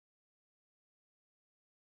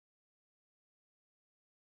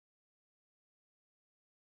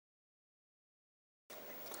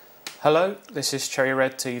Hello, this is Cherry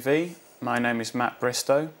Red TV. My name is Matt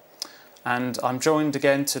Bristow, and I'm joined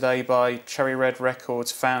again today by Cherry Red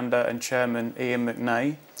Records founder and chairman Iain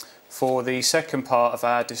McNay for the second part of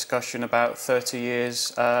our discussion about 30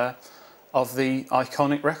 years of the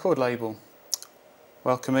iconic record label.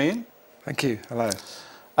 Welcome, Iain. Thank you. Hello.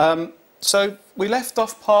 So we left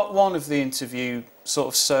off part one of the interview sort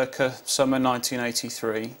of circa summer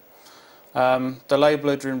 1983. The label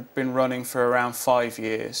had been running for around 5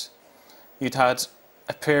 years. You'd had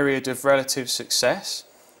a period of relative success,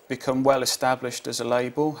 become well established as a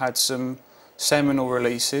label, had some seminal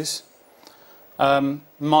releases.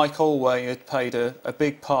 Mike Alway had played a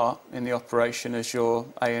big part in the operation as your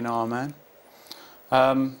A&R man.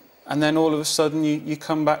 And then all of a sudden you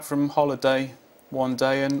come back from holiday one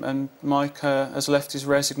day and Mike has left his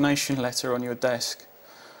resignation letter on your desk.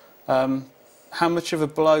 How much of a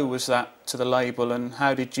blow was that to the label, and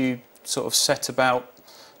how did you sort of set about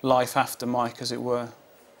life after Mike, as it were?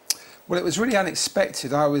 Well, it was really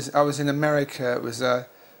unexpected. I was in America. It was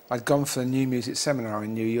I'd gone for a new music seminar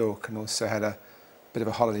in New York and also had a bit of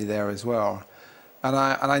a holiday there as well. And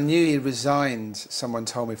I knew he'd resigned. Someone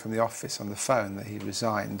told me from the office on the phone that he'd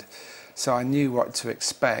resigned, so I knew what to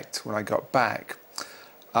expect when I got back.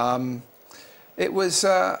 It was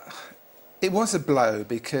a blow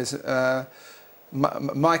because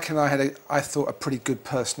Mike and I had, I thought, a pretty good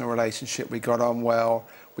personal relationship. We got on well.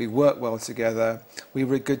 We worked well together. We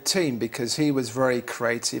were a good team because he was very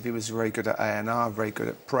creative. He was very good at A&R, very good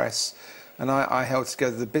at press, and I held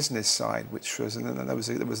together the business side, which was, and it was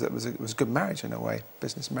a good marriage in a way,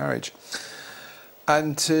 business marriage.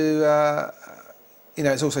 And to you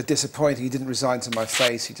know, it's also disappointing. He didn't resign to my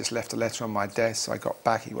face. He just left a letter on my desk. So I got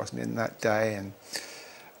back. He wasn't in that day, and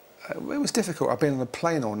it was difficult. I've been on a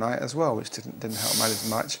plane all night as well, which didn't help matters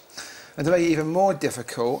much. And to make it even more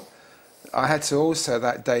difficult, I had to also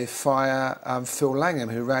that day fire Phil Langham,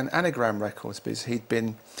 who ran Anagram Records, because he'd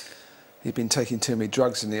been taking too many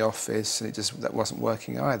drugs in the office, and that wasn't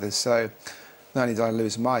working either. So not only did I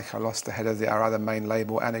lose Mike, I lost the head of our other main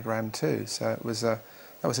label, Anagram, too. So that was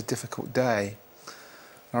a difficult day.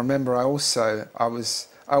 I remember I was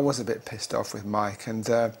a bit pissed off with Mike, and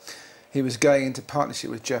he was going into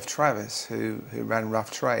partnership with Jeff Travis, who ran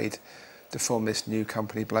Rough Trade, to form this new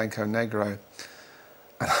company, Blanco Negro.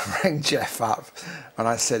 And I rang Jeff up and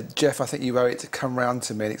I said, "Jeff, I think you owe it to come round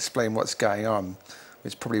to me and explain what's going on,"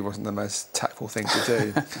 which probably wasn't the most tactful thing to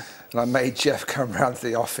do. And I made Jeff come round to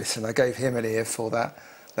the office, and I gave him an earful that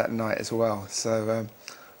night as well. So I don't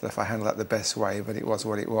know if I handled that the best way, but it was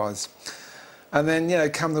what it was. And then, you know,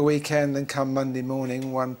 come the weekend and come Monday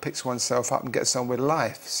morning, one picks oneself up and gets on with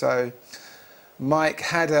life. So Mike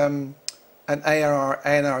had an A&R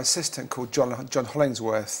assistant called John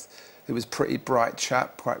Hollingsworth, who was a pretty bright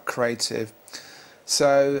chap, quite creative.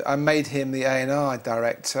 So I made him the A&R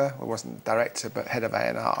director. Well, wasn't director, but head of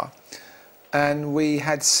A&R. And we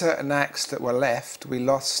had certain acts that were left. We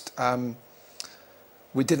lost,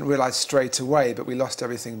 we didn't realise straight away, but we lost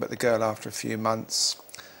everything but the girl after a few months.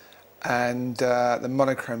 And the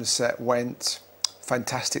Monochrome set went.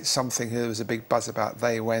 Fantastic Something, who there was a big buzz about,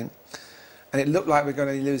 they went. And it looked like we were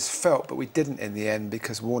going to lose Felt, but we didn't in the end,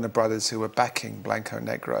 because Warner Brothers, who were backing Blanco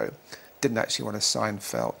Negro, didn't actually want to sign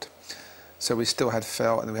Felt. So we still had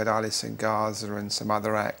Felt, and then we had Alice and Garza and some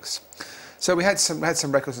other acts. So we had some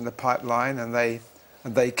records in the pipeline, and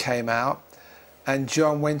they came out. And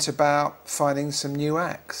John went about finding some new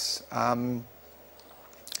acts.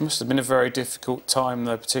 It must have been a very difficult time,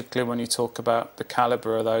 though, particularly when you talk about the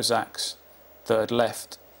calibre of those acts that had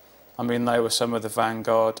left. I mean, they were some of the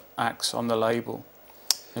vanguard acts on the label.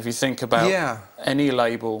 If you think about any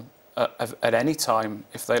label at any time,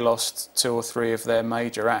 if they lost 2 or 3 of their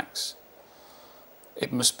major acts,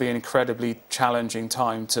 it must be an incredibly challenging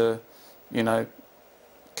time to, you know,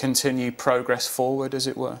 continue progress forward, as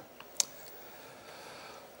it were.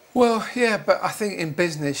 Well, yeah, but I think in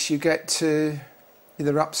business you get to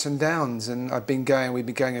either ups and downs, and we've been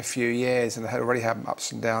going a few years, and I had already had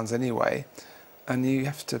ups and downs anyway. And you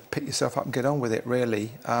have to pick yourself up and get on with it,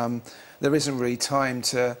 really. There isn't really time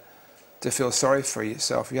to feel sorry for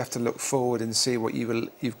yourself. You have to look forward and see what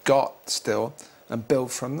you've got still and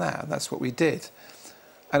build from that. And that's what we did.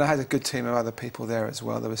 And I had a good team of other people there as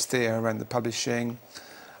well. There was Thea around the publishing,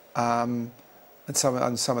 and some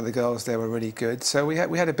of the girls there were really good. So we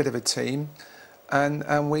had a bit of a team,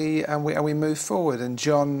 and we moved forward. And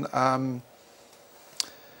John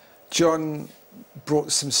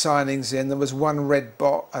brought some signings in. There was one Red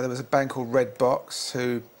Box. There was a band called Red Box,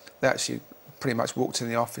 who they actually pretty much walked in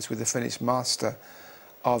the office with the finished master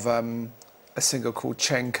of a single called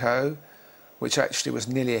Chenko, which actually was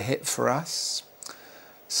nearly a hit for us.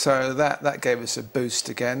 So that gave us a boost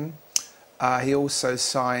again. He also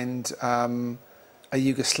signed a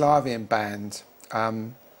Yugoslavian band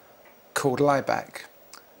called Lieback,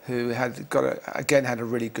 who had had a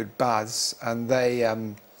really good buzz, and they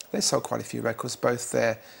sold quite a few records. Both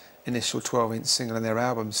their initial 12-inch single and their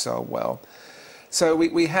albums sold well. So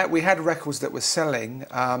we had records that were selling.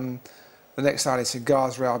 The next Artist and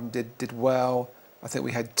Gaza album did well. I think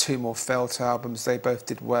we had 2 more Felt albums. They both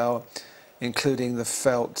did well, including the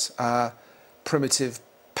Felt Primitive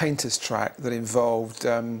Painters track that involved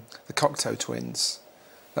the Cocteau Twins.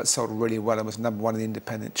 That sold really well and was #1 in the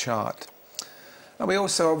independent chart. And we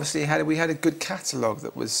also obviously had a good catalogue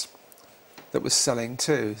that was selling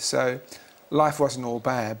too. So life wasn't all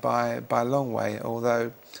bad by a long way,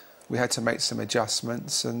 although we had to make some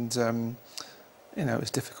adjustments, and you know, it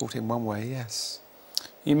was difficult in one way, yes.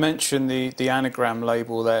 You mentioned the Anagram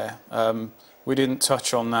label there. We didn't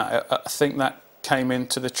touch on that. I think that came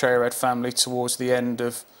into the Cherryred family towards the end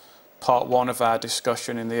of part 1 of our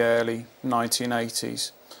discussion in the early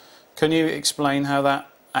 1980s. Can you explain how that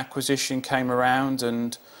acquisition came around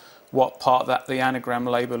and what part that the Anagram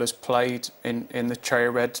label has played in the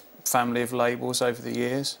Cherryred family of labels over the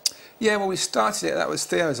years? Yeah, well, we started it. That was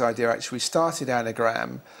Theo's idea, actually. We started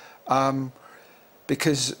Anagram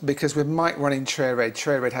because with Mike running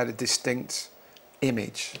Cherryred had a distinct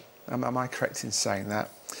image. Am I correct in saying that?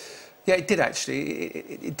 Yeah, it did actually.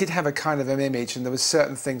 It did have a kind of an image, and there were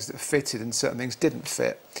certain things that fitted and certain things didn't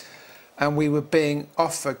fit. And we were being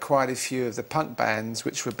offered quite a few of the punk bands,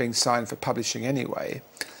 which were being signed for publishing anyway.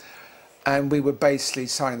 And we were basically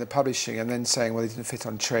signing the publishing and then saying, well, they didn't fit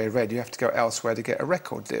on Cherry Red, you have to go elsewhere to get a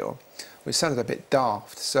record deal. Which sounded a bit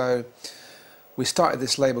daft. So we started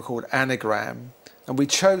this label called Anagram, and we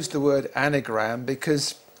chose the word anagram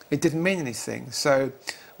because it didn't mean anything. So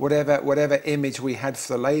whatever image we had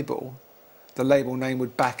for the label name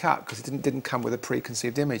would back up, because it didn't come with a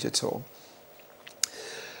preconceived image at all.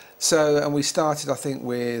 So, and we started, I think,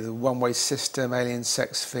 with One Way System, Alien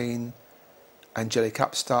Sex Fiend, Angelic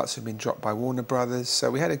Upstarts, who've been dropped by Warner Brothers.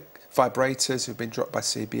 So we had Vibrators, who've been dropped by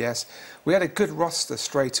CBS. We had a good roster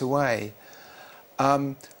straight away.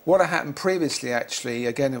 What had happened previously, actually,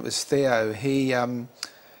 again, it was Theo. He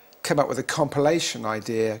came up with a compilation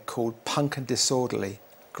idea called Punk and Disorderly.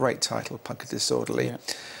 Great title, Punk and Disorderly. Yeah.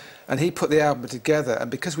 And he put the album together,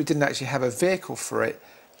 and because we didn't actually have a vehicle for it,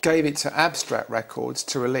 gave it to Abstract Records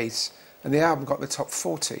to release, and the album got the top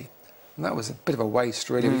 40. And that was a bit of a waste,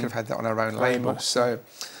 really. We could have had that on our own label. So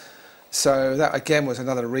that, again, was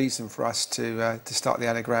another reason for us to start the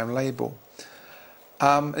Anagram label.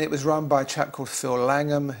 And it was run by a chap called Phil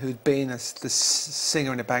Langham, who'd been the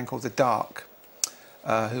singer in a band called The Dark,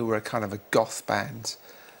 who were a kind of a goth band.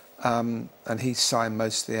 And he signed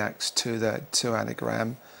most of the acts to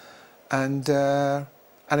Anagram. And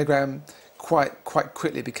Anagram quite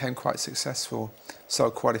quickly became quite successful,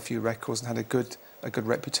 sold quite a few records and had a good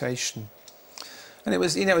reputation. And it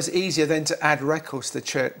was, you know, it was easier then to add records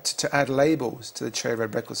to add labels to the Cherry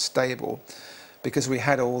Red Records stable, because we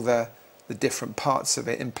had all the different parts of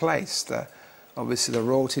it in place. Obviously the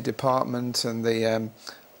royalty department and the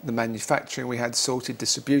manufacturing we had sorted,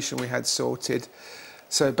 distribution we had sorted.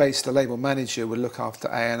 So basically the label manager would look after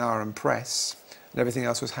A&R and press, and everything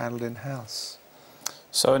else was handled in-house.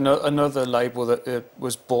 So another label that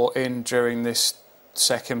was bought in during this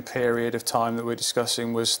second period of time that we're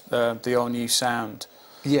discussing was the All New Sound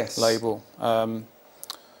label,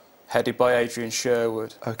 headed by Adrian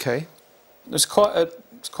Sherwood. Okay. It's quite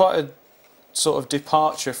a sort of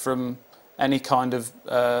departure from any kind of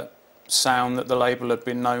sound that the label had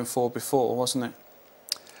been known for before, wasn't it?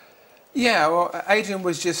 Yeah, well, Adrian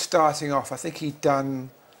was just starting off. I think he'd done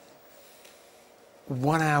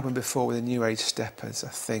one album before with the New Age Steppers, I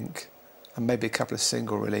think, and maybe a couple of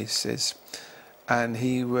single releases. And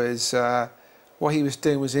he was, what he was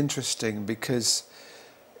doing was interesting because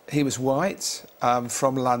he was white,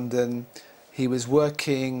 from London. He was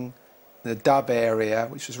working in the dub area,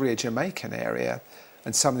 which was really a Jamaican area,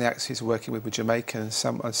 and some of the acts he was working with were Jamaican and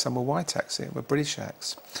some were white acts, were British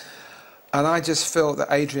acts. And I just felt that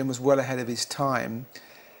Adrian was well ahead of his time.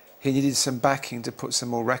 He needed some backing to put some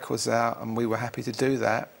more records out, and we were happy to do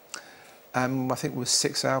that. And I think it was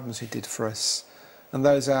 6 albums he did for us. And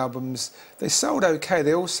those albums, they sold okay.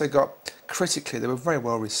 They also got, critically, they were very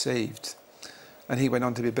well received. And he went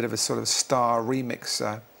on to be a bit of a sort of star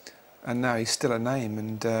remixer. And now he's still a name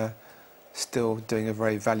and still doing a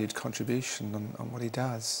very valued contribution on what he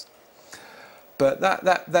does. But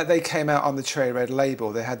that they came out on the Cherry Red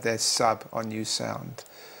label. They had their sub on New Sound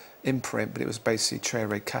imprint, but it was basically Cherry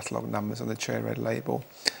Red catalogue numbers on the Cherry Red label.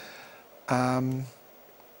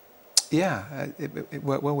 Yeah, it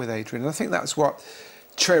worked well with Adrian. And I think that's what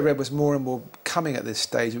Cherry Red was more and more coming at this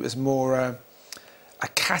stage. It was more a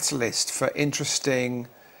catalyst for interesting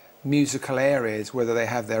musical areas, whether they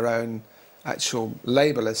have their own actual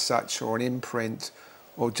label as such, or an imprint,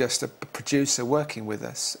 or just a producer working with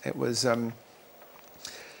us. It was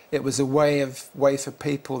a way for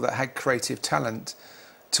people that had creative talent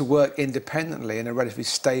to work independently in a relatively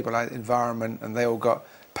stable environment, and they all got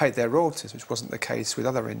paid their royalties, which wasn't the case with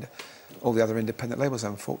all the other independent labels,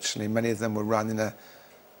 unfortunately. Many of them were run in a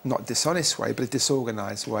not dishonest way, but a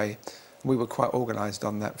disorganised way. We were quite organised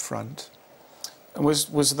on that front. And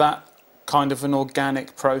was that kind of an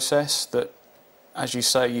organic process that, as you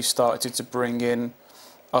say, you started to bring in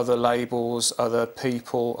other labels, other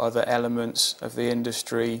people, other elements of the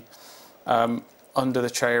industry under the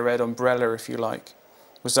Cherry Red umbrella, if you like?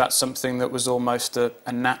 Was that something that was almost a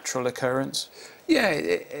natural occurrence? Yeah,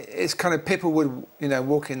 it's kind of, people would, you know,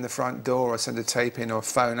 walk in the front door or send a tape in or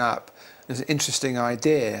phone up. There's an interesting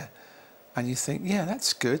idea, and you think, yeah,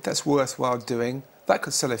 that's good, that's worthwhile doing, that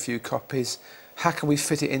could sell a few copies. How can we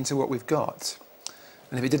fit it into what we've got?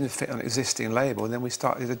 And if it didn't fit on an existing label, then we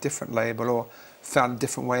started a different label or found a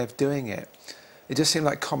different way of doing it. It just seemed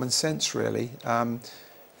like common sense, really.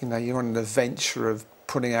 You know, you're on an adventure of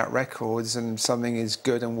putting out records, and something is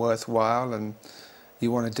good and worthwhile, and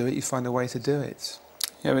you want to do it, you find a way to do it.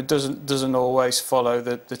 Yeah, it doesn't always follow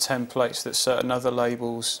the templates that certain other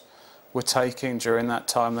labels were taking during that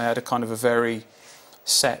time. They had a kind of a very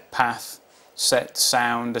set path, set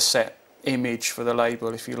sound, a set image for the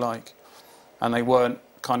label, if you like, and they weren't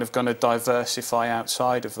kind of going to diversify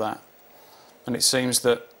outside of that. And it seems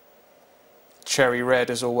that Cherry Red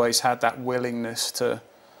has always had that willingness to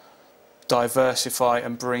diversify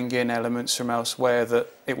and bring in elements from elsewhere that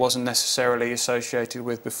it wasn't necessarily associated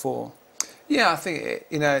with before. Yeah, I think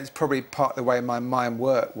you know, it's probably part of the way my mind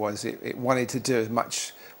worked. Was it wanted to do as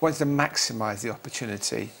much, wanted to maximise the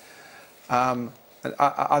opportunity. And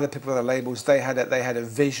other people, other labels, they had a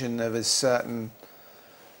vision of a certain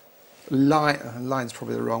line's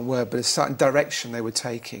probably the wrong word, but a certain direction they were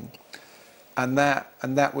taking, and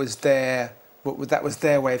that was their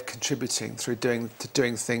way of contributing through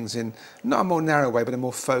doing things in not a more narrow way, but a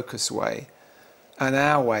more focused way. And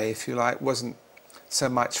our way, if you like, wasn't so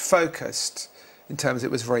much focused in terms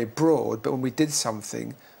it was very broad, but when we did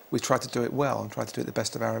something, we tried to do it well and tried to do it the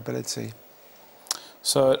best of our ability.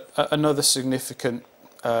 So another significant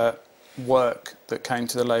work that came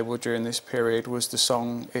to the label during this period was the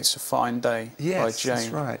song "It's a Fine Day" by Jane. Yes, that's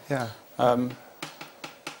right. Yeah.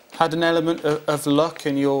 Had an element of luck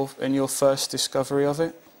in your first discovery of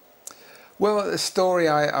it? Well, the story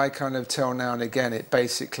I kind of tell now and again. It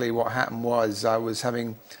basically, what happened was, I was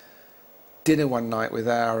having dinner one night with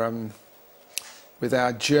our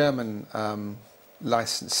German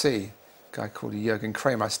licensee, a guy called Jürgen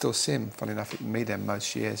Kramer. I still see him, funny enough, I meet him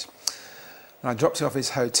most years. And I dropped him off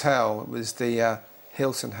his hotel. It was the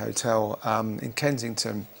Hilton Hotel in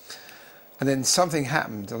Kensington. And then something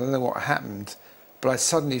happened. I don't know what happened, but I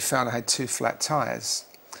suddenly found I had 2 flat tyres.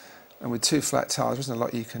 And with 2 flat tyres, there wasn't a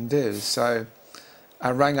lot you can do. So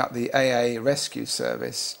I rang up the AA rescue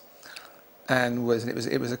service, and it was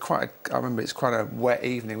quite a wet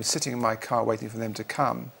evening. I was sitting in my car waiting for them to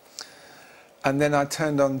come. And then I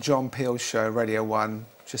turned on John Peel's show, Radio 1,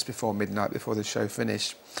 just before midnight, before the show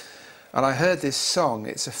finished. And I heard this song,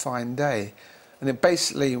 "It's a Fine Day." And it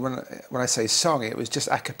basically, when I say song, it was just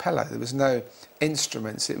a cappella. There was no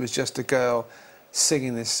instruments. It was just a girl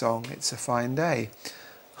singing this song, "It's a Fine Day."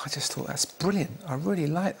 I just thought, that's brilliant. I really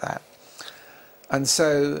like that. And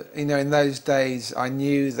so, you know, in those days, I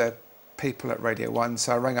knew the people at Radio 1,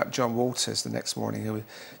 so I rang up John Walters the next morning, who was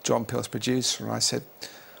John Peel's producer, and I said,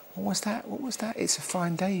 what was that? What was that? "It's a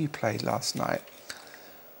Fine Day" you played last night.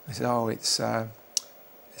 He said, oh, it's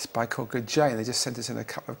by called Good Jane. They just sent us in a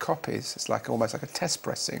couple of copies. It's like almost like a test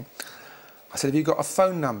pressing. I said, have you got a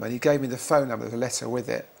phone number? And he gave me the phone number. There was a letter with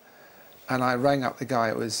it. And I rang up the guy.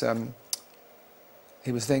 It was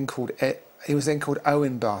he was then called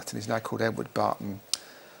Owen Barton. He's now called Edward Barton.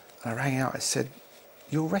 And I rang out. I said,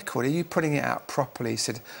 your record, are you putting it out properly? He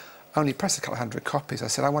said, only press a couple of 100 copies. I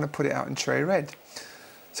said, I want to put it out in Cherry Red.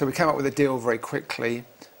 So we came up with a deal very quickly,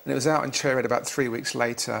 and it was out in Cherry Red about 3 weeks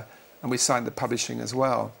later, and we signed the publishing as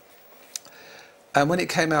well. And when it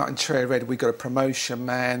came out in Cherry Red, we got a promotion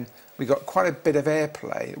man. We got quite a bit of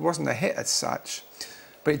airplay. It wasn't a hit as such,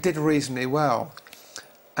 but it did reasonably well.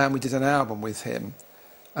 And we did an album with him,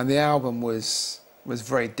 and the album was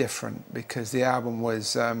very different, because the album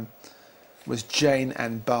was Jane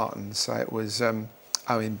and Barton, so it was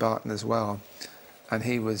Owen Barton as well, and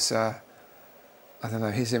he was I don't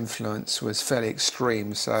know, his influence was fairly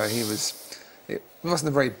extreme, so it wasn't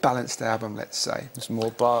a very balanced album, let's say. It was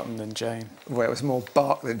more Barton than Jane. Well, it was more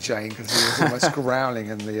Bark than Jane, because he was almost growling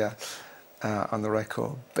in the, on the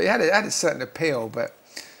record. But it had a certain appeal, but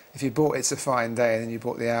if you bought It's a Fine Day and then you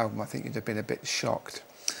bought the album, I think you'd have been a bit shocked.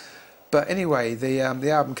 But anyway, the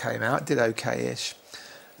album came out, did okay-ish.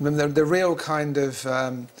 I mean, the real kind of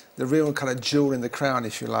jewel in the crown,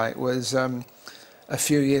 if you like, was a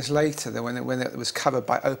few years later, when it was covered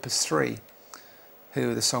by Opus 3,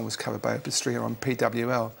 the song was covered by Opus 3 on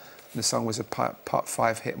PWL, and the song was a part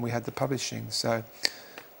 5 hit, and we had the publishing, so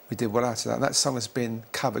we did well out of that. And that song has been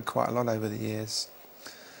covered quite a lot over the years.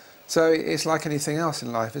 So it's like anything else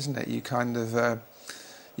in life, isn't it? You kind of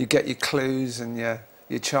you get your clues and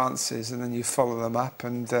your chances, and then you follow them up,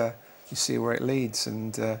 and you see where it leads,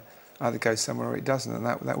 and either goes somewhere or it doesn't, and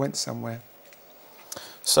that went somewhere.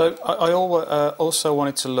 So I also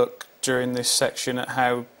wanted to look during this section at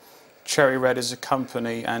how Cherry Red as a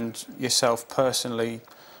company and yourself personally,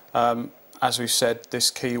 as we've said, this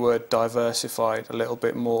keyword diversified a little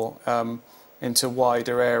bit more into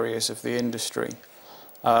wider areas of the industry.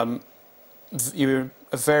 You were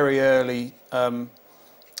a very early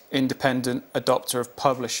independent adopter of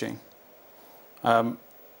publishing.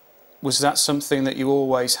 Was that something that you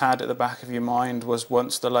always had at the back of your mind, was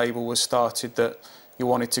once the label was started that you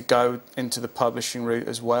wanted to go into the publishing route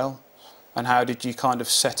as well? And how did you kind of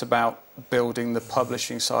set about building the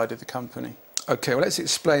publishing side of the company? Okay, well, let's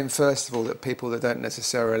explain first of all that people that don't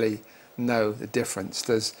necessarily know the difference.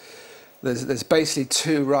 There's basically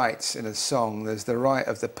two rights in a song. There's the right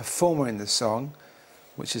of the performer in the song,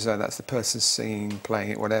 which is that's the person singing,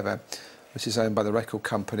 playing it, whatever, which is owned by the record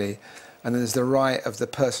company. And then there's the right of the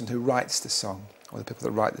person who writes the song, or the people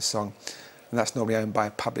that write the song, and that's normally owned by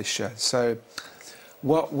a publisher. So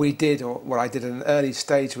what we did, or what I did at an early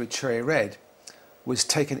stage with Cherry Red, was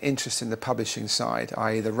take an interest in the publishing side,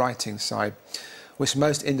 i.e. the writing side, which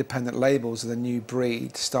most independent labels of the new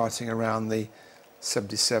breed, starting around the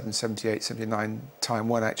 77, 78, 79 time,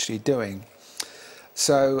 weren't actually doing.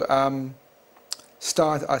 So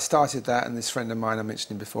I started that, and this friend of mine I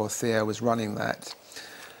mentioned before, Theo, was running that.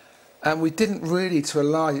 And we didn't really, to a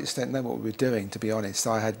large extent, know what we were doing, to be honest.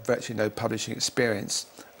 I had virtually no publishing experience,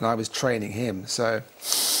 and I was training him, so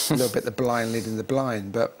a little bit the blind leading the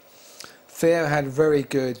blind. But Theo had very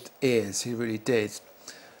good ears, he really did.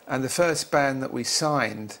 And the first band that we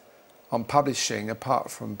signed on publishing, apart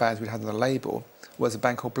from bands we'd had on the label, was a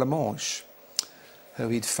band called Blancmange, who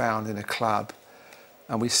he'd found in a club.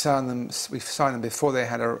 And we signed them before they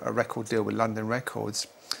had a record deal with London Records.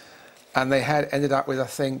 And they had ended up with, I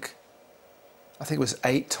think it was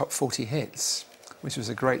 8 top 40 hits, which was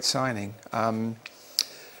a great signing. And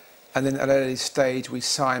then at an early stage, we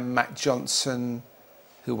signed Matt Johnson,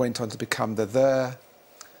 who went on to become The.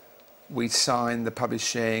 We signed the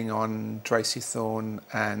publishing on Tracy Thorn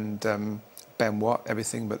and Ben Watt,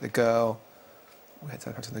 Everything But the Girl. We had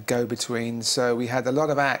the Go-Between. So we had a lot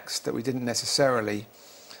of acts that we didn't necessarily,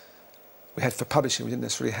 we had for publishing, we didn't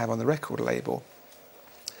necessarily have on the record label.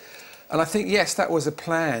 And I think, yes, that was a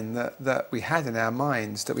plan that we had in our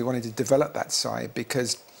minds, that we wanted to develop that side,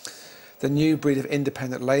 because the new breed of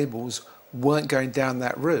independent labels weren't going down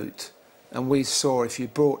that route. And we saw if you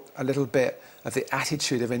brought a little bit of the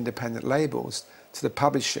attitude of independent labels to the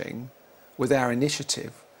publishing with our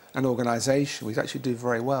initiative and organisation, we'd actually do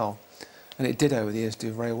very well. And it did over the years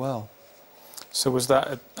do very well. So was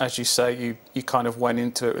that, as you say, you kind of went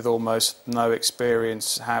into it with almost no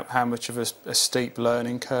experience? How much of a steep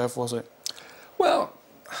learning curve was it? Well,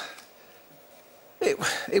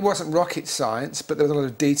 it wasn't rocket science, but there was a lot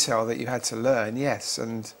of detail that you had to learn, yes.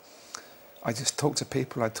 And I just talked to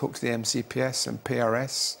people. I talked to the MCPS and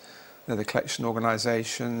PRS, the collection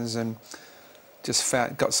organisations, and just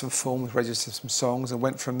got some forms, registered some songs, and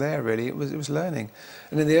went from there. Really, it was learning.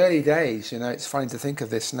 And in the early days, you know, it's funny to think of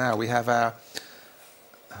this now. We have our,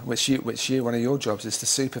 which one of your jobs is to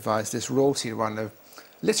supervise this royalty run of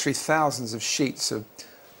literally thousands of sheets of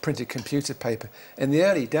printed computer paper. In the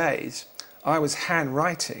early days, I was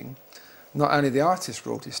handwriting not only the artist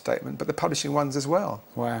royalty statement but the publishing ones as well.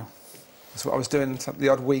 Wow. That's what I was doing. The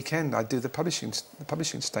odd weekend, I'd do the publishing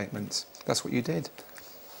statements. That's what you did.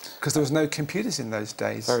 Because there was no computers in those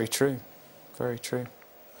days. Very true, very true.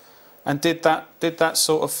 And did that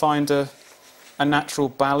sort of find a natural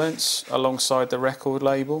balance alongside the record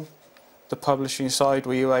label, the publishing side?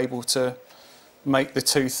 Were you able to make the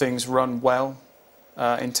two things run well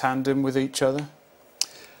in tandem with each other?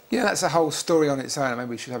 Yeah, that's a whole story on its own. Maybe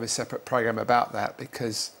we should have a separate programme about that,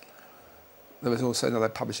 because there was also another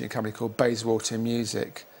publishing company called Bayswater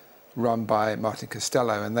Music, run by Martin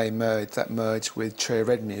Costello, and that merged with Cherry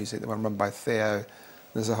Red Music, the one run by Theo.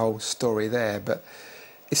 There's a whole story there, but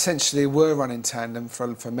essentially we're run in tandem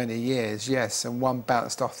for many years, yes, and one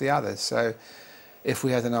bounced off the other. So if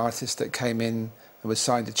we had an artist that came in and was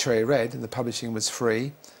signed to Cherry Red and the publishing was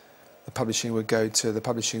free, the publishing would go to the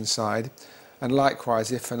publishing side. And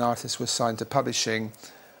likewise, if an artist was signed to publishing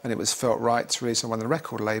and it was felt right to release on one of the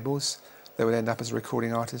record labels, they would end up as a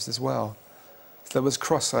recording artist as well. So there was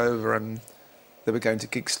crossover, and they were going to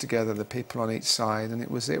gigs together, the people on each side, and it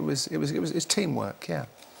was teamwork, yeah.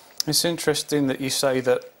 It's interesting that you say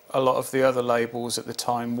that a lot of the other labels at the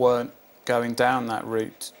time weren't going down that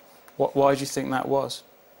route. Why do you think that was?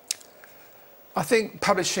 I think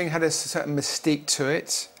publishing had a certain mystique to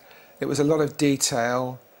it. It was a lot of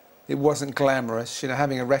detail. It wasn't glamorous. You know,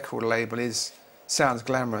 having a record label sounds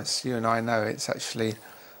glamorous. You and I know it's actually,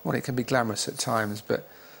 well, it can be glamorous at times, but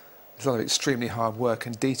there's a lot of extremely hard work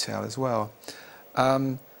and detail as well.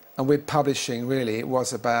 And with publishing, really, it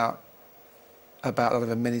was about a lot of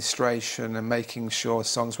administration and making sure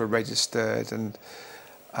songs were registered, and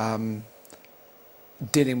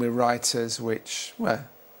dealing with writers, which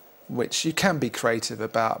you can be creative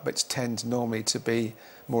about, but tends normally to be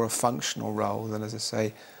more a functional role than, as I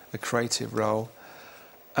say, a creative role.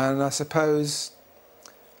 And I suppose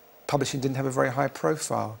publishing didn't have a very high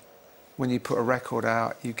profile. When you put a record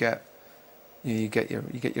out, you get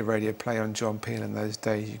your radio play on John Peel in those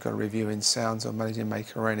days. You've got a review in Sounds or Melody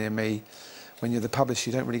Maker or NME. When you're the publisher,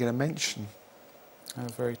 you don't really get a mention. Oh,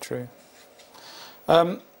 very true.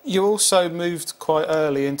 You also moved quite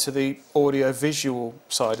early into the audio-visual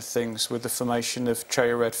side of things with the formation of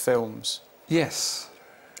Cherry Red Films. Yes.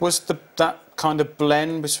 Was that kind of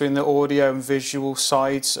blend between the audio and visual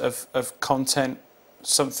sides of content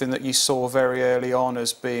something that you saw very early on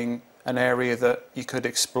as being an area that you could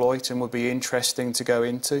exploit and would be interesting to go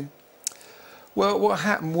into? Well, what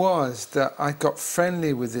happened was that I got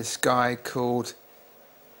friendly with this guy called,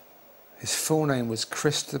 his full name was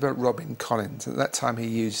Christopher Robin Collins. At that time he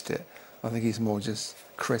used it. I think he's more just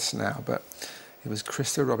Chris now, but it was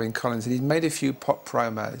Christopher Robin Collins, and he'd made a few pop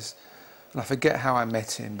promos. And I forget how I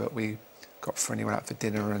met him, but we got friendly, went out for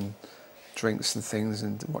dinner and drinks and things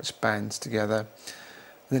and watched bands together.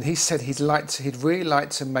 And then he said he'd really like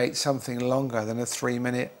to make something longer than a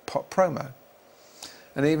 3-minute pop promo.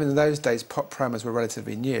 And even in those days, pop promos were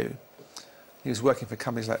relatively new. He was working for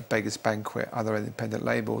companies like Beggar's Banquet, other independent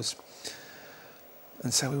labels.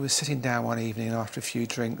 And so we were sitting down one evening after a few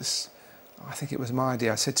drinks. I think it was my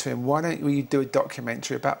idea. I said to him, why don't you do a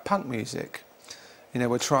documentary about punk music? You know,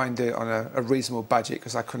 we'll try and do it on a reasonable budget,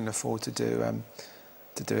 because I couldn't afford to do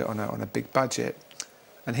it on a big budget.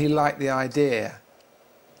 And he liked the idea.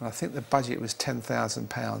 And I think the budget was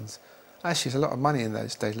 £10,000. Actually, it's a lot of money in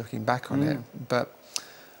those days, looking back on it. But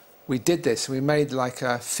we did this. We made like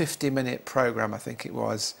a 50-minute programme, I think it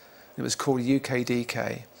was. It was called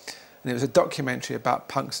UKDK. And it was a documentary about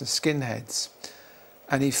punks and skinheads.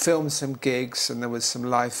 And he filmed some gigs, and there was some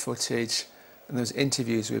live footage, and there was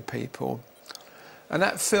interviews with people. And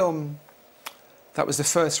that film, that was the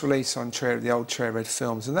first release on the old Cherry Red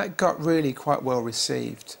Films, and that got really quite well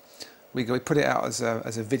received. We put it out as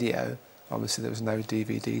a video. Obviously there was no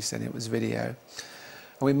DVDs then, it was video. And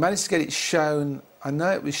we managed to get it shown, I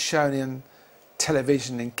know it was shown in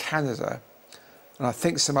television in Canada, and I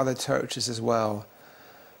think some other territories as well.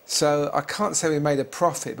 So I can't say we made a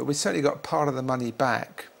profit, but we certainly got part of the money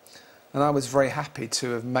back. And I was very happy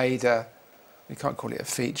to have made we can't call it a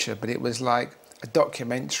feature, but it was like a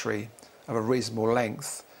documentary of a reasonable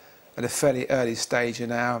length at a fairly early stage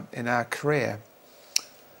in our career.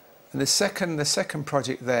 And the second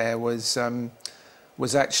project there was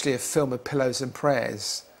actually a film of Pillows and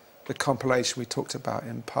Prayers, the compilation we talked about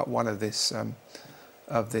in part 1 of this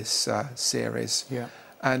series. Yeah.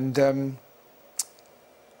 And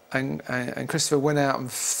Christopher went out and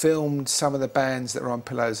filmed some of the bands that were on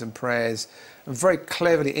Pillows and Prayers, and very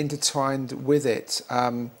cleverly intertwined with it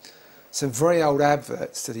some very old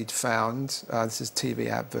adverts that he'd found. This is TV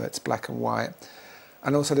adverts, black and white,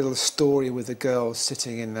 and also a little story with the girl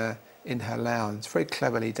sitting in her lounge. Very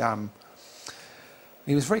cleverly done.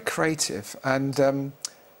 He was very creative, and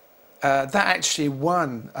that actually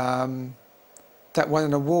won. That won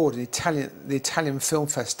an award at the Italian Film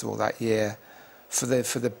Festival that year for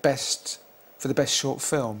the best short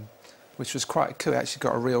film, which was quite cool. It actually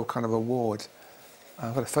got a real kind of award.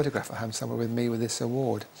 I've got a photograph at home somewhere with me with this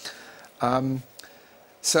award. And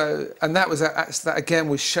that again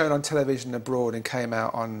was shown on television abroad and came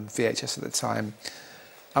out on VHS at the time.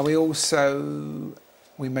 And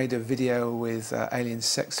we made a video with Alien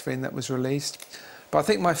Sex Fiend that was released. But I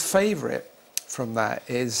think my favourite from that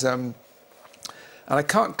is, and I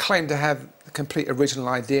can't claim to have a complete original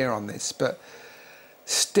idea on this, but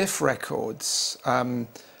Stiff Records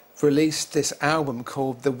released this album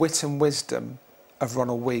called The Wit and Wisdom of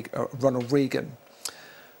Ronald Reagan.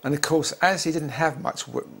 And of course, as he didn't have much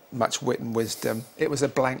wit and wisdom, it was a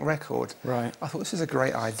blank record. Right. I thought, this is a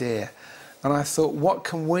great idea. And I thought, what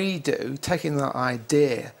can we do, taking that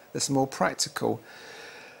idea that's more practical?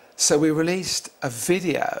 So we released a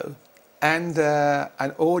video and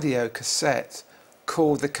an audio cassette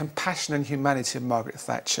called The Compassion and Humanity of Margaret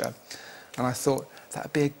Thatcher. And I thought, that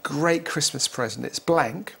would be a great Christmas present. It's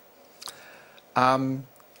blank, because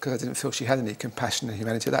I didn't feel she had any compassion and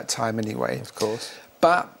humanity at that time anyway. Of course.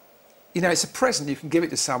 But, you know, it's a present. You can give it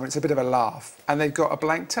to someone. It's a bit of a laugh. And they've got a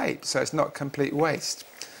blank tape, so it's not complete waste.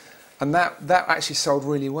 And that actually sold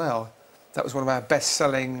really well. That was one of our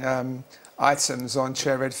best-selling items on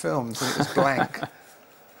Cherry Red Films, and it was blank.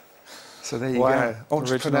 So there you go.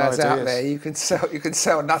 Entrepreneurs out there, you can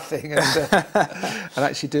sell nothing and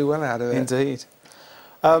actually do well out of it. Indeed.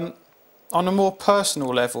 On a more personal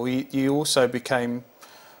level, you also became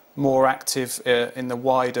more active in the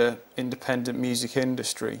wider independent music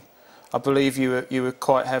industry. I believe you were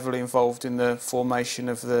quite heavily involved in the formation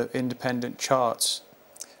of the independent charts.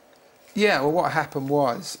 Yeah, well, what happened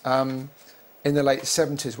was, in the late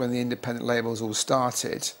 70s, when the independent labels all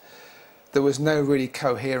started, there was no really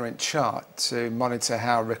coherent chart to monitor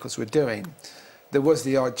how records were doing. There was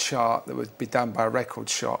the odd chart that would be done by a record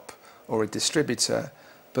shop or a distributor,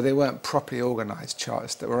 but they weren't properly organised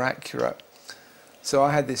charts that were accurate. So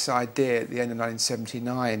I had this idea at the end of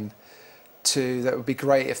 1979 that it would be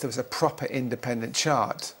great if there was a proper independent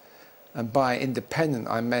chart. And by independent,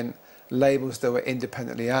 I meant labels that were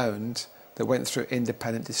independently owned, that went through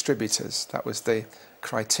independent distributors. That was the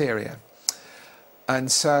criteria.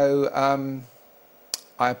 And so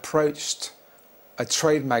I approached a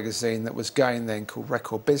trade magazine that was going then called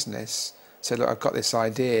Record Business. Said, look, I've got this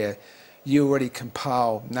idea. You already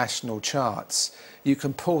compile national charts. You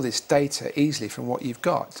can pull this data easily from what you've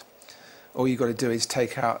got. All you've got to do is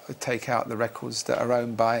take out the records that are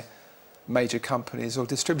owned by major companies or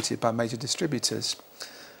distributed by major distributors.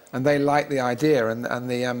 And they liked the idea, and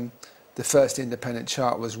the first independent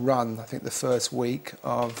chart was run, I think, the first week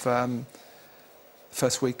of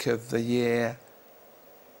the year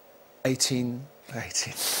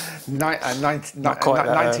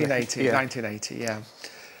 1980, yeah.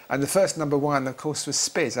 And the first #1, of course, was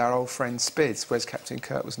Spids, our old friend Spids, Where's Captain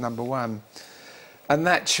Kirk was #1. And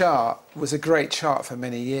that chart was a great chart for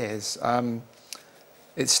many years.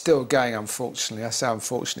 It's still going, unfortunately. I say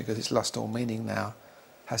unfortunately because it's lost all meaning now.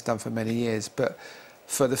 Has done for many years. But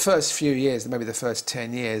for the first few years, maybe the first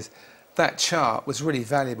 10 years, that chart was really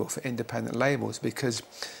valuable for independent labels because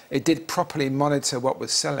it did properly monitor what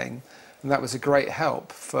was selling, and that was a great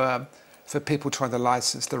help for people trying to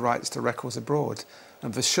license the rights to records abroad,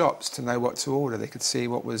 and for shops to know what to order. They could see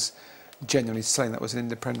what was genuinely selling. That was an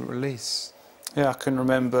independent release. Yeah, I can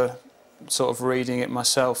remember sort of reading it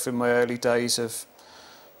myself in my early days of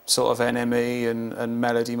sort of NME and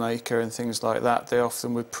Melody Maker and things like that. They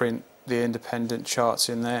often would print the independent charts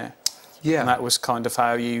in there. Yeah. And that was kind of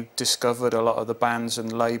how you discovered a lot of the bands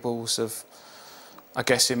and labels of, I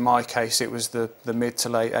guess in my case, it was the mid to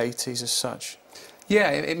late 80s as such. Yeah,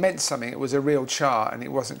 it meant something. It was a real chart, and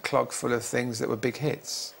it wasn't clogged full of things that were big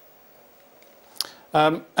hits.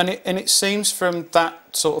 And it seems from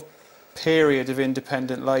that sort of period of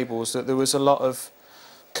independent labels that there was a lot of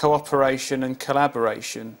cooperation and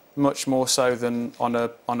collaboration, much more so than on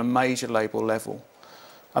a major label level.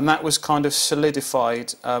 And that was kind of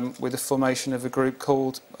solidified with the formation of a group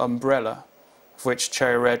called Umbrella, of which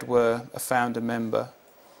Cherry Red were a founder member.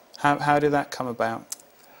 How did that come about?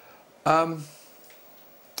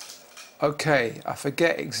 Okay, I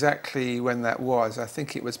forget exactly when that was. I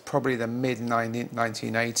think it was probably the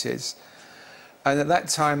mid-1980s. And at that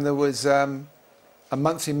time there was a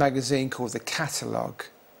monthly magazine called The Catalogue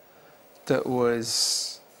that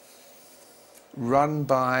was run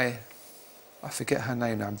by, I forget her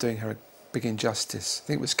name now, I'm doing her a big injustice. I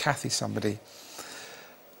think it was Kathy somebody.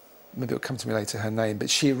 Maybe it'll come to me later, her name.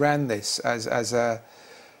 But she ran this as a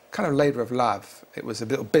kind of labour of love. It was a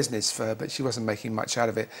little business for her, but she wasn't making much out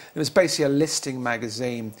of it. It was basically a listing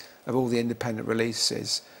magazine of all the independent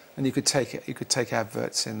releases, and you could take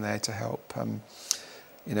adverts in there to help,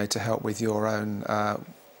 you know, to help with your own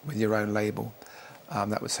label.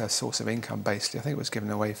 That was her source of income, basically. I think it was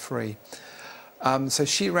given away free. So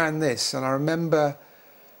she ran this, and I remember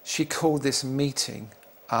she called this meeting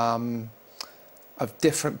of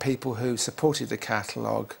different people who supported the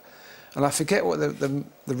catalogue, and I forget what the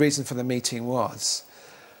reason for the meeting was.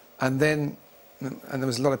 And then and there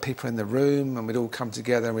was a lot of people in the room, and we'd all come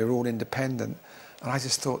together, and we were all independent. And I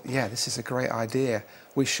just thought, yeah, this is a great idea.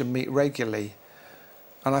 We should meet regularly.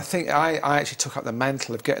 And I think I actually took up the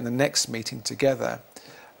mantle of getting the next meeting together.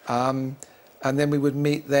 And then we would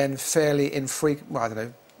meet then fairly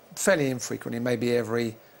infrequently, maybe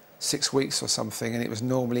every 6 weeks or something. And it was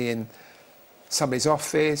normally in somebody's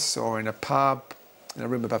office or in a pub, in a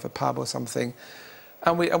room above a pub or something.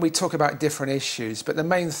 And we talk about different issues. But the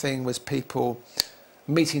main thing was people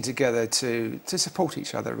meeting together to support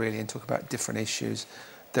each other, really, and talk about different issues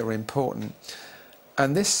that were important.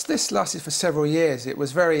 And this lasted for several years. It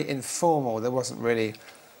was very informal. There wasn't really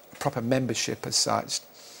a proper membership as such.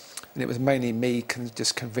 And it was mainly me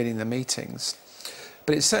just convening the meetings.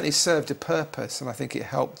 But it certainly served a purpose, and I think it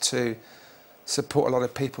helped to support a lot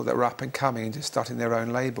of people that were up and coming and just starting their own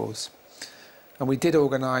labels. And we did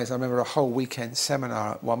organise, I remember, a whole weekend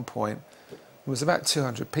seminar at one point. There was about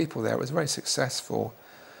 200 people there. It was very successful.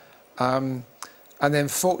 And then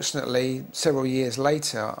fortunately, several years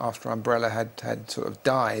later, after Umbrella had sort of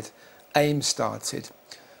died, AIM started,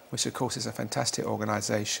 which of course is a fantastic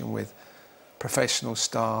organisation with professional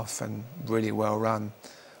staff and really well run,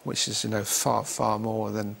 which is, you know, far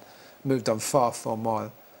more than, moved on far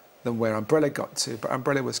more than where Umbrella got to. But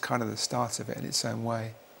Umbrella was kind of the start of it in its own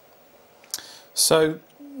way. So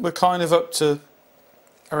we're kind of up to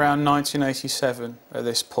around 1987 at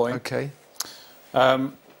this point. Okay.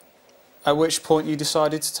 At which point you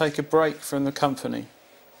decided to take a break from the company.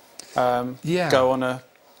 Go on a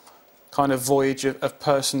kind of voyage of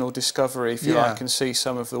personal discovery, if you like, and see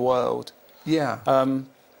some of the world. Yeah.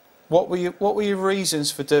 What were your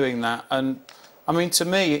reasons for doing that? And I mean, to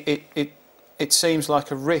me, it seems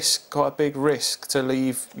like a risk, quite a big risk, to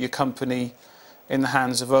leave your company in the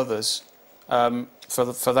hands of others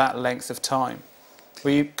for that length of time.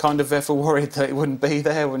 Were you kind of ever worried that it wouldn't be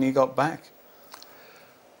there when you got back?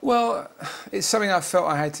 Well, it's something I felt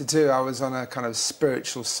I had to do. I was on a kind of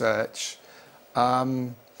spiritual search,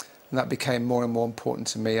 and that became more and more important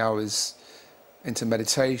to me. I was into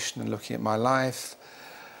meditation and looking at my life,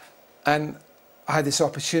 and I had this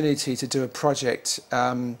opportunity to do a project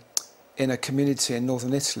in a community in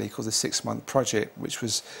northern Italy called the 6 Month Project, which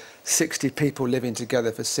was 60 people living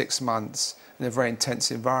together for 6 months in a very intense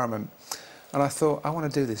environment. And I thought, I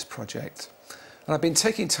want to do this project. And I've been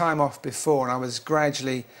taking time off before, and I was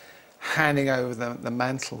gradually handing over the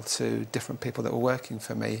mantle to different people that were working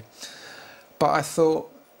for me. But I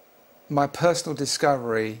thought my personal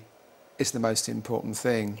discovery is the most important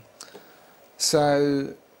thing.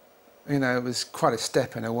 So, you know, it was quite a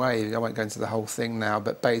step in a way. I won't go into the whole thing now,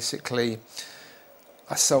 but basically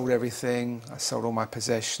I sold everything. I sold all my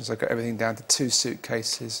possessions. I got everything down to 2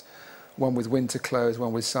 suitcases, one with winter clothes,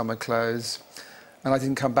 one with summer clothes. And I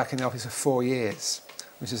didn't come back in the office for 4 years,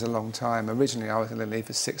 which is a long time. Originally, I was going to leave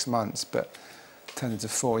for 6 months, but it turned into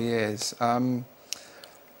 4 years.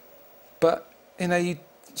 But, you know,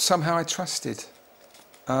 somehow I trusted.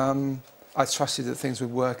 I trusted that things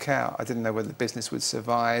would work out. I didn't know whether the business would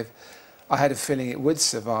survive. I had a feeling it would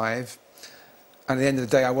survive. And at the end of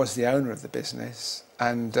the day, I was the owner of the business.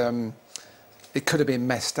 And it could have been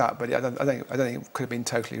messed up, but I don't think it could have been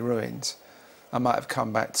totally ruined. I might have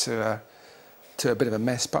come back to a bit of a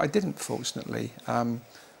mess, but I didn't, fortunately.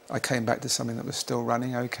 I came back to something that was still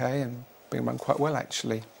running okay and being run quite well,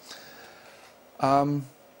 actually. And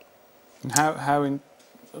how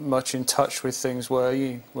much in touch with things were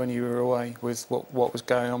you when you were away, with what was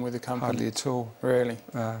going on with the company? Hardly at all. Really?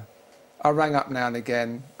 I rang up now and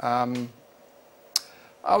again. I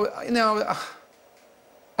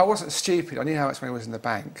wasn't stupid. I knew how much money was in the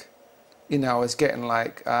bank. You know, I was getting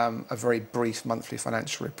like a very brief monthly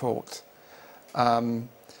financial report. And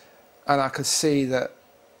I could see that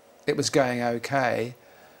it was going okay,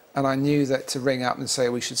 and I knew that to ring up and say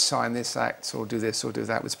we should sign this act or do this or do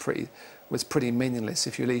that was pretty meaningless.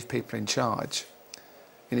 If you leave people in charge,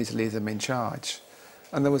 you need to leave them in charge.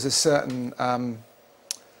 And there was a certain,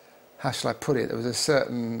 how shall I put it, there was a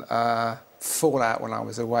certain fallout when I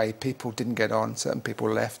was away. People didn't get on, certain people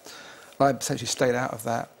left. I essentially stayed out of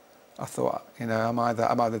that. I thought, you know, I'm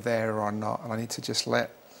either there or I'm not, and I need to just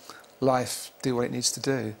let life do what it needs to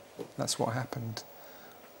do. That's what happened.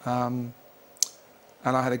 And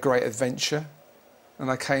I had a great adventure, and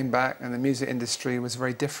I came back, and the music industry was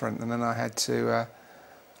very different, and then I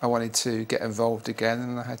wanted to get involved again,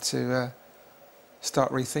 and I had to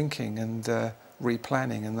start rethinking and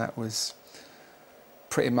replanning, and that was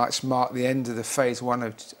pretty much marked the end of the phase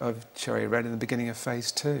 1 of Cherry Red and the beginning of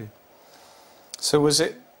phase 2. So was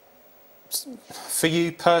it, for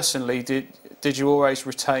you personally, did you always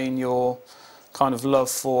retain your kind of love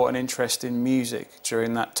for and interest in music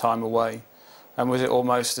during that time away? And was it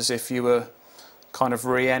almost as if you were kind of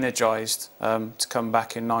re-energised to come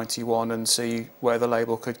back in '91 and see where the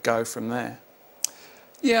label could go from there?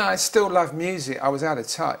 Yeah, I still love music. I was out of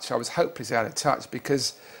touch. I was hopelessly out of touch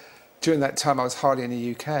because during that time I was hardly in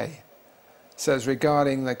the UK. So as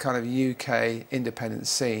regarding the kind of UK independent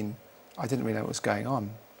scene, I didn't really know what was going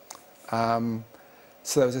on.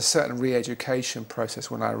 So there was a certain re-education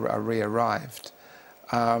process when I re-arrived.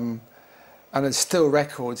 And there's still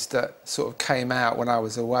records that sort of came out when I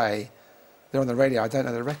was away. They're on the radio. I don't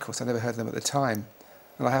know the records. I never heard them at the time.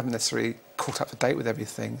 And I haven't necessarily caught up to date with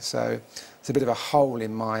everything. So it's a bit of a hole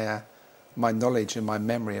in my my knowledge and my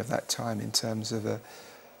memory of that time in terms of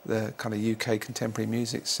the kind of UK contemporary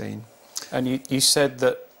music scene. And you said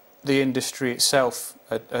that the industry itself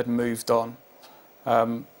had moved on.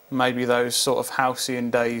 Maybe those sort of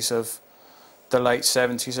halcyon days of the late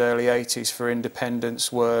 70s, early 80s for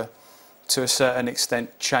independence were, to a certain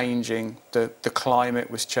extent, changing. The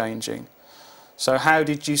climate was changing. So how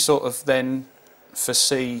did you sort of then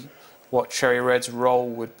foresee what Cherry Red's role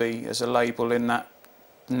would be as a label in that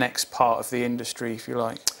next part of the industry, if you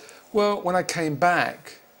like? Well, when I came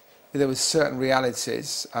back, there were certain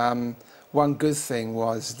realities. One good thing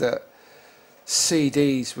was that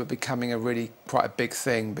CDs were becoming quite a big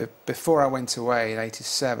thing. But before I went away in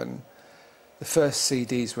 '87, the first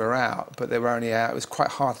CDs were out, but they were only out. It was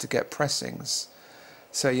quite hard to get pressings,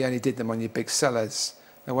 so you only did them on your big sellers.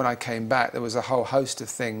 And when I came back, there was a whole host of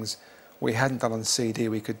things we hadn't done on CD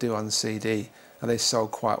we could do on CD, and they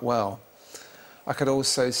sold quite well. I could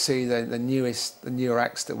also see the newer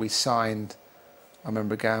acts that we signed. I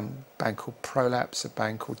remember a band called Prolapse, a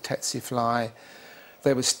band called Tsetse Fly.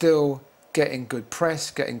 They were still getting good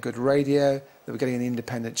press, getting good radio. They were getting in the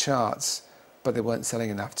independent charts, but they weren't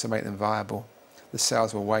selling enough to make them viable. The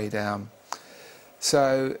sales were way down.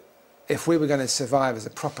 So if we were going to survive as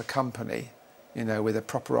a proper company, you know, with a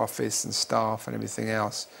proper office and staff and everything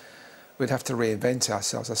else, we'd have to reinvent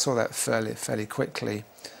ourselves. I saw that fairly quickly,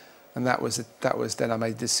 and that was then I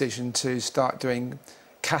made the decision to start doing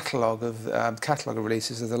catalogue of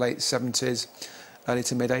releases of the late 70s, early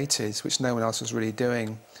to mid 80s, which no one else was really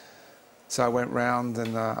doing. So I went round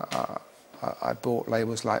and I bought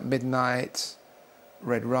labels like Midnight,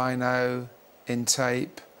 Red Rhino,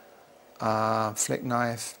 Intape,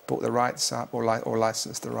 Flicknife, bought the rights up or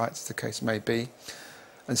licensed the rights, as the case may be,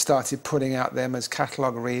 and started putting out them as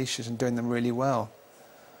catalogue reissues and doing them really well.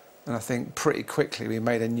 And I think pretty quickly we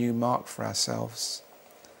made a new mark for ourselves,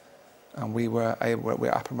 and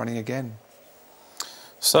we're up and running again.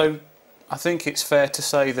 So I think it's fair to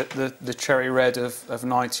say that the Cherry Red of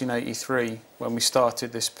 1983, when we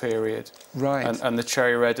started this period, right, and the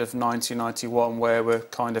Cherry Red of 1991, where we're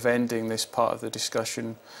kind of ending this part of the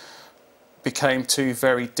discussion, became two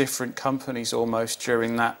very different companies almost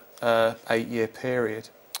during that 8-year period.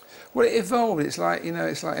 Well, it evolved. It's like, you know,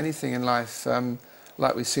 it's like anything in life.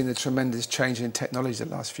 Like we've seen the tremendous change in technology the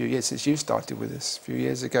last few years since you started with us a few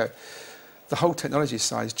years ago. The whole technology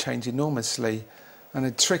side has changed enormously. And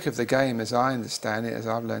the trick of the game, as I understand it, as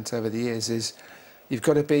I've learnt over the years, is you've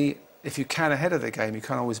got to be, if you can, ahead of the game. You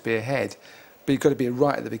can't always be ahead, but you've got to be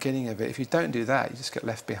right at the beginning of it. If you don't do that, you just get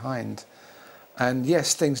left behind. And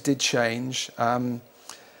yes, things did change, and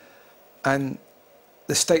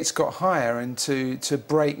the stakes got higher. And to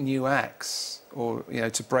break new acts, or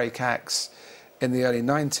to break acts in the early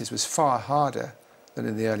 90s was far harder than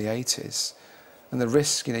in the early 80s. And the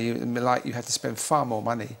risk, you had to spend far more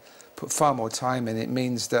money, put far more time in. It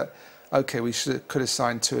means that, okay, we could have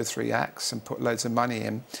signed 2 or 3 acts and put loads of money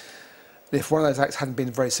in. If one of those acts hadn't been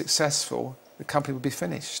very successful, the company would be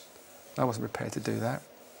finished. I wasn't prepared to do that.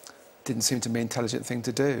 Didn't seem to be an intelligent thing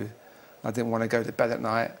to do. I didn't want to go to bed at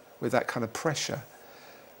night with that kind of pressure.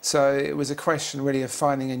 So it was a question really of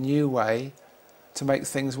finding a new way to make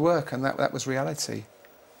things work, and that was reality.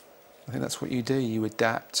 I think that's what you do. You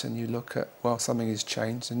adapt and you look at, well, something has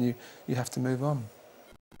changed and you have to move on.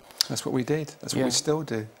 That's what we did. That's what we still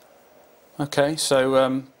do. Okay,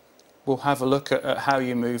 so we'll have a look at how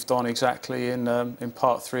you moved on exactly in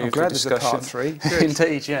part 3 of the discussion. I'm glad there's a part 3. Good.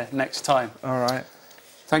 Indeed, yeah, next time. All right.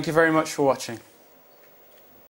 Thank you very much for watching.